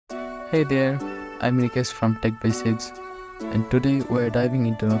Hey there, I'm Rikesh from Tech Basics, and today we're diving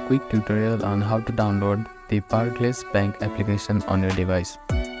into a quick tutorial on how to download the Barclays Bank application on your device.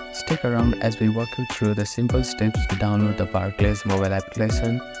 Stick around as we walk you through the simple steps to download the Barclays mobile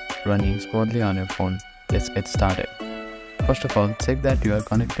application running smoothly on your phone. Let's get started. First of all, check that you are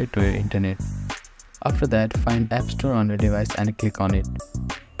connected to your internet. After that, find App Store on your device and click on it.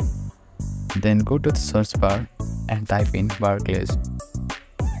 Then go to the search bar and type in Barclays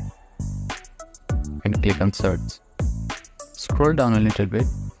and click on search. Scroll down a little bit.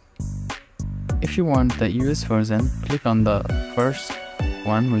 If you want the US version, click on the first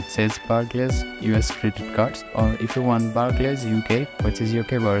one which says Barclays US credit cards, or if you want Barclays UK, which is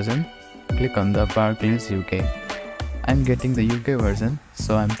UK version, click on the Barclays UK. I'm getting the UK version,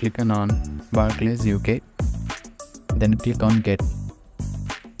 so I'm clicking on Barclays UK, then click on Get.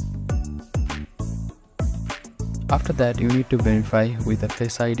 After that, you need to verify with a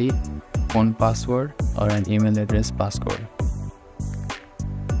Face ID, phone password, or an email address passcode.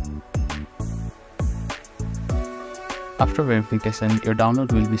 After verification, your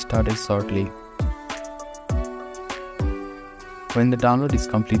download will be started shortly. When the download is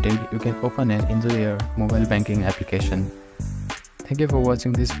completed, you can open and enjoy your mobile banking application. Thank you for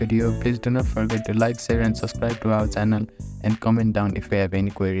watching this video. Please do not forget to like, share and subscribe to our channel, and comment down if you have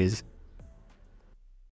any queries.